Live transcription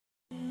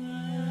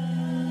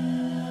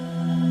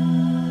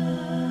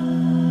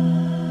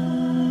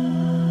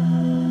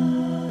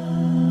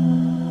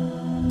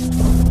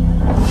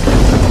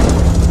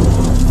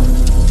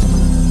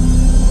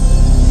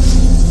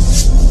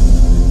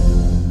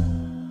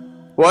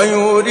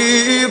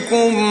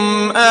ويريكم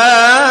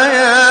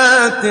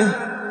آياته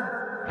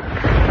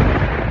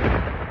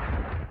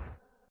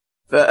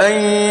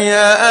فأي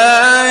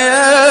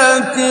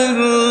آيات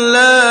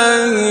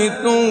الله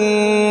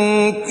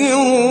تنكرون.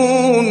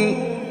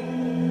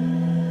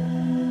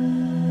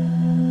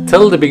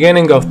 Till the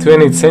beginning of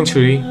 20th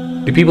century,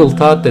 the people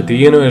thought that the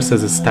universe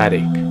is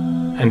static,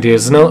 and there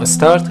is no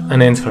start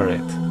and end for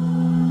it.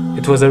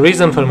 It was a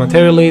reason for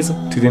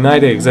materialism to deny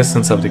the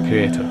existence of the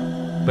Creator.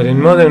 But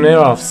in modern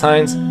era of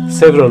science,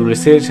 several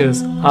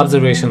researches,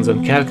 observations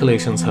and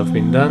calculations have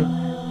been done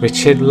which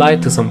shed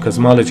light to some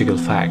cosmological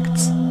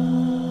facts.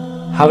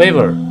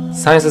 However,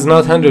 science is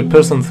not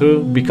 100%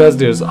 true because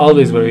there is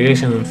always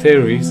variation in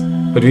theories,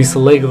 but we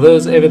select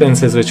those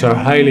evidences which are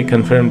highly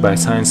confirmed by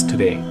science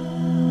today.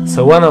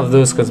 So one of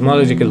those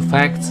cosmological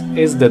facts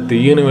is that the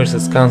universe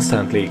is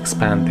constantly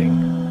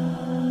expanding.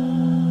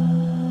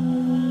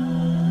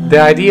 The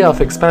idea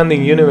of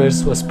expanding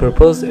universe was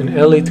proposed in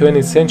early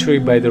 20th century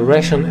by the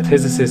Russian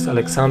physicist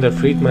Alexander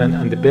Friedman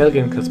and the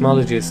Belgian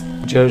cosmologist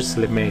George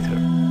Lemaitre.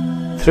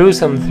 Through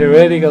some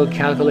theoretical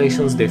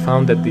calculations, they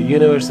found that the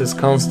universe is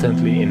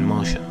constantly in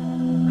motion.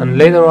 And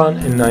later on,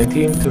 in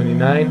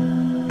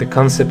 1929, the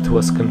concept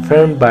was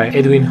confirmed by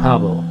Edwin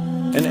Hubble.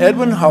 And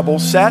Edwin Hubble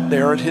sat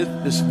there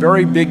at this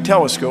very big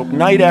telescope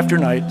night after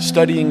night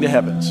studying the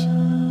heavens.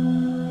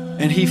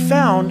 And he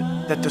found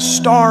that the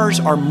stars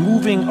are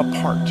moving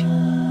apart.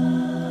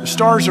 The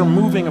stars are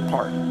moving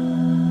apart.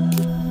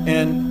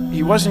 And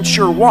he wasn't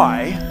sure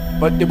why,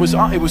 but it was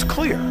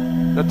clear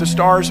that the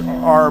stars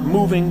are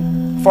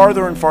moving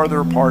farther and farther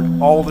apart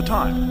all the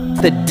time.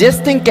 The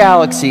distant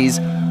galaxies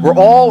were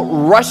all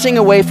rushing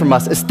away from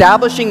us,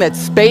 establishing that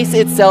space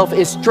itself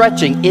is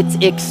stretching, it's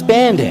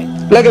expanding.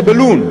 Like a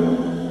balloon.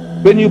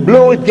 When you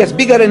blow, it gets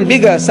bigger and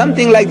bigger.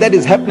 Something like that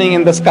is happening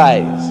in the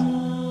skies,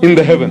 in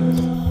the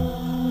heavens.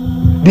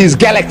 These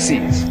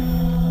galaxies,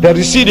 they're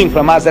receding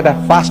from us at a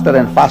faster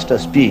and faster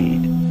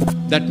speed.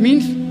 That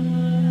means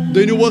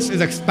the universe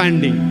is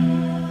expanding.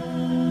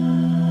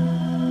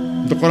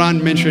 The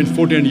Quran mentioned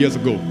 14 years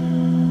ago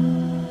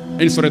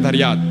in Surah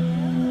Dhariyat,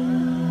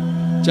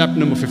 chapter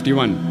number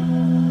 51,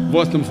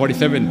 verse number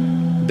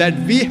 47, that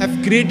we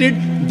have created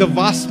the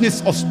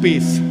vastness of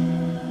space.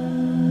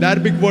 The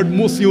Arabic word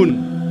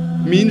musyun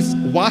means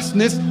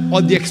vastness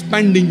or the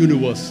expanding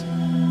universe.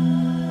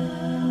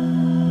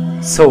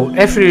 So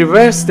if we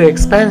reverse the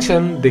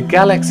expansion, the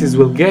galaxies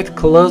will get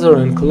closer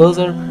and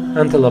closer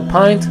until a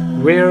point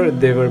where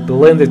they were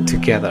blended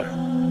together.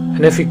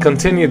 And if we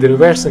continue the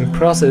reversing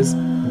process,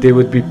 they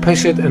would be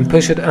pushed and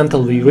pushed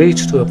until we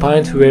reach to a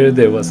point where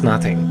there was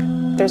nothing.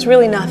 There's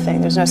really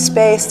nothing. There's no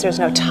space, there's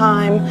no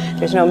time,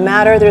 there's no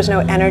matter, there's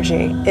no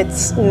energy.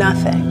 It's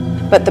nothing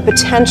but the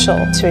potential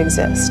to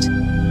exist.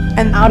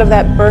 And out of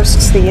that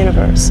bursts the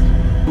universe.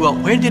 Well,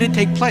 where did it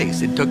take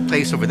place? It took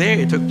place over there,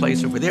 it took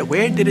place over there.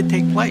 Where did it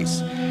take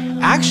place?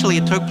 Actually,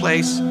 it took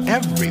place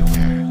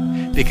everywhere,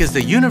 because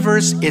the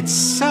universe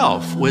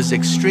itself was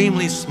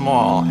extremely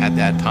small at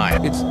that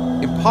time. It's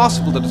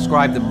impossible to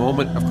describe the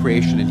moment of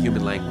creation in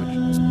human language.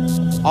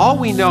 All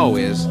we know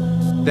is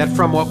that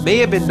from what may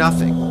have been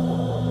nothing,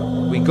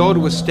 we go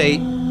to a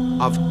state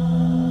of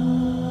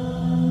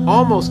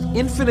almost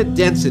infinite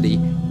density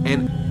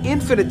and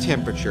infinite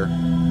temperature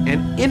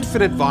and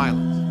infinite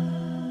violence.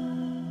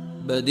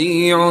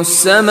 بديع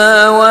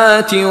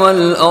السماوات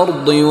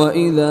والأرض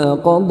وإذا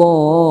قضى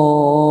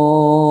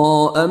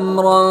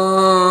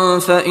أمرا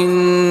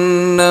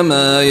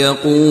فإنما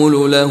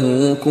يقول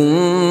له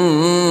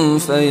كن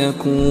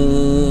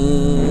فيكون.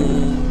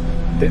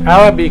 The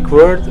Arabic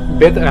word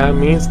bid'ah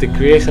means the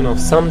creation of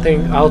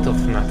something out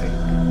of nothing.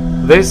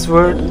 This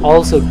word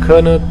also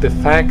connotes the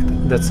fact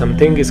that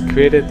something is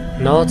created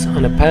not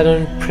on a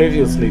pattern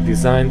previously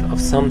designed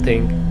of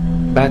something,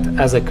 but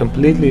as a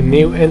completely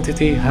new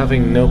entity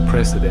having no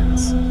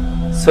precedence.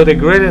 So the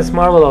greatest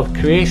marvel of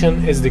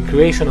creation is the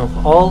creation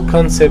of all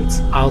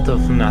concepts out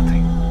of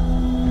nothing.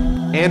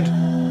 And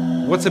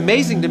what's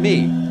amazing to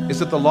me is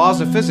that the laws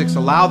of physics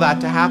allow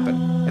that to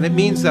happen. And it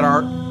means that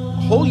our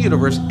whole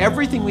universe,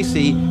 everything we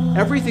see,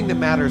 everything that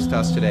matters to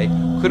us today,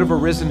 could have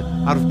arisen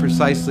out of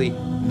precisely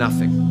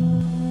nothing.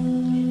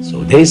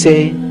 So they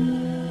say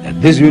that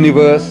this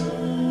universe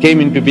came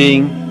into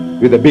being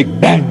with a big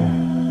bang.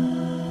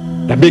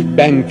 The Big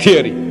Bang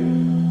Theory.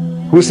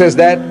 Who says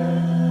that?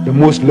 The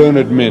most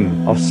learned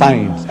men of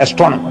science,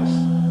 astronomers.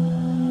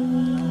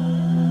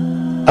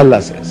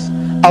 Allah says,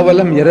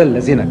 أَوَلَمْ يَرَ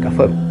الَّذِينَ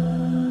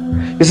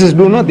كَفَرُوا. He says,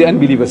 do not the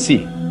unbelievers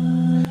see?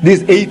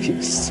 These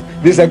atheists,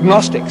 these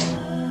agnostics,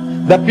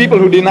 the people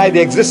who deny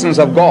the existence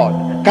of God,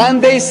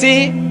 can't they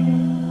see?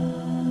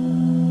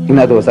 In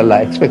other words,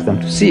 Allah expects them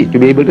to see, to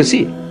be able to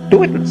see, to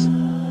witness.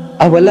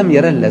 أَوَلَمْ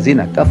يَرَ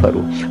الَّذِينَ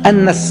كَفَرُوا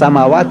أَنَّ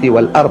السَّمَاوَاتِ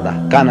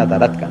وَالْأَرْضَ كَانَتَ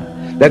رَتْقًا.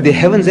 That the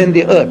heavens and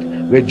the earth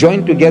were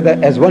joined together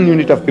as one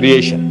unit of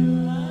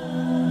creation.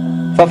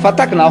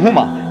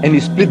 فَفَتَقْنَاهُمَا. And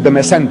he split them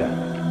asunder.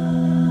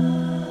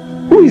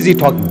 Who is he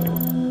talking to?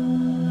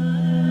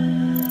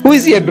 Who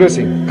is he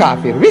addressing?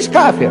 Kafir. Which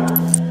kafir?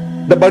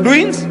 The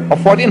Bedouins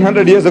of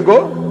 1400 years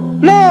ago?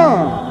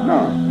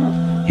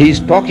 No. He is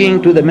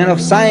talking to the men of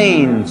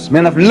science,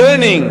 men of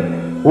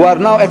learning, who are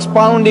now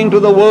expounding to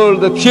the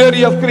world the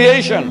theory of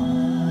creation.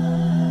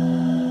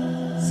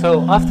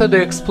 So after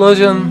the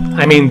explosion,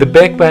 the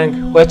Big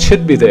Bang, what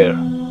should be there?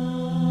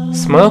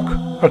 Smoke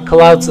or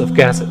clouds of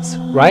gases,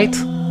 right?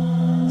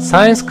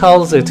 Science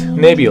calls it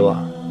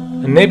nebula.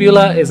 A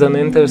nebula is an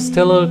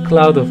interstellar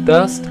cloud of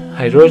dust,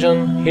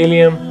 hydrogen,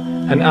 helium,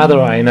 and other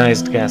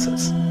ionized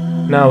gases.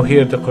 Now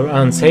here the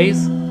Quran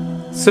says,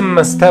 ثُمَّ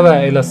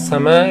اسْتَوَى إِلَى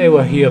السَّمَاءِ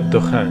وَهِيَ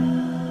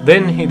الدُّخَانِ.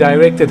 Then he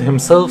directed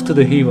himself to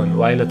the heaven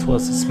while it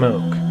was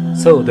smoke.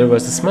 So there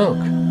was smoke,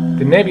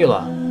 the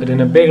nebula, but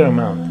in a bigger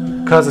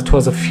amount, because it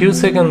was a few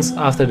seconds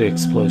after the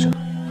explosion.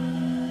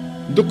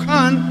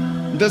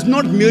 Dukhan does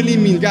not merely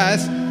mean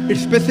gas, it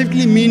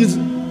specifically means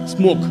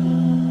smoke.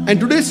 And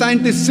today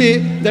scientists say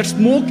that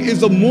smoke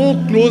is a more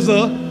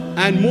closer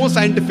and more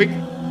scientific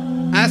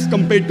as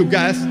compared to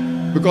gas,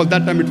 because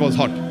that time it was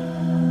hot.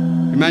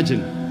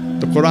 Imagine,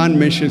 the Quran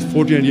mentions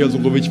 1400 years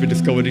ago, which we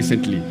discovered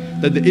recently,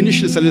 that the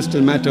initial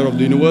celestial matter of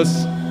the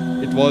universe,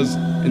 it was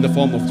in the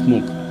form of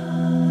smoke.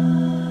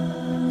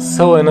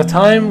 So in a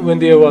time when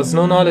there was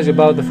no knowledge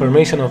about the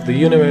formation of the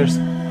universe,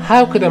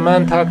 how could a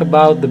man talk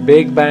about the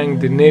Big Bang,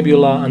 the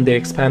nebula, and the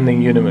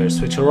expanding universe,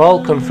 which are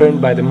all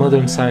confirmed by the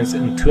modern science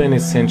in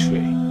 20th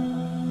century?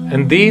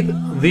 Indeed,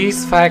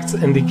 these facts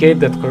indicate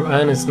that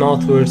Quran is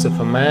not words of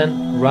a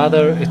man,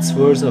 rather it's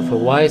words of a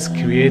wise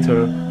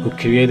creator who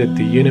created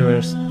the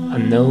universe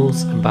and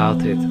knows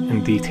about it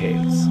in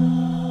details.